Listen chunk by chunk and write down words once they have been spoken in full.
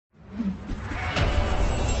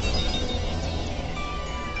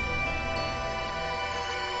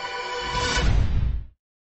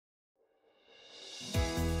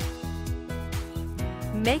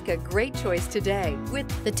Make a great choice today with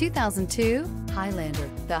the 2002 Highlander.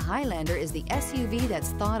 The Highlander is the SUV that's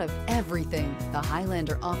thought of everything. The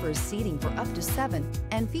Highlander offers seating for up to 7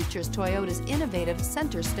 and features Toyota's innovative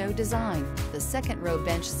center stow design. The second row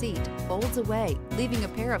bench seat folds away, leaving a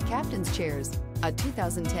pair of captain's chairs. A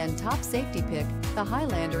 2010 top safety pick, the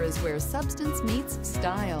Highlander is where substance meets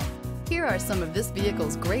style. Here are some of this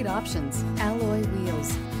vehicle's great options: alloy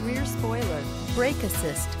wheels, rear spoiler, brake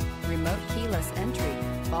assist, remote keyless entry,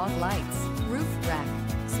 fog lights, roof rack,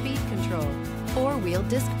 speed control, 4-wheel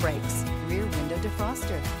disc brakes, rear window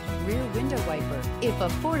defroster, rear window wiper. If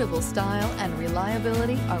affordable style and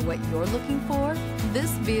reliability are what you're looking for,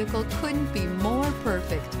 this vehicle couldn't be more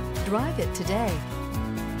perfect. Drive it today.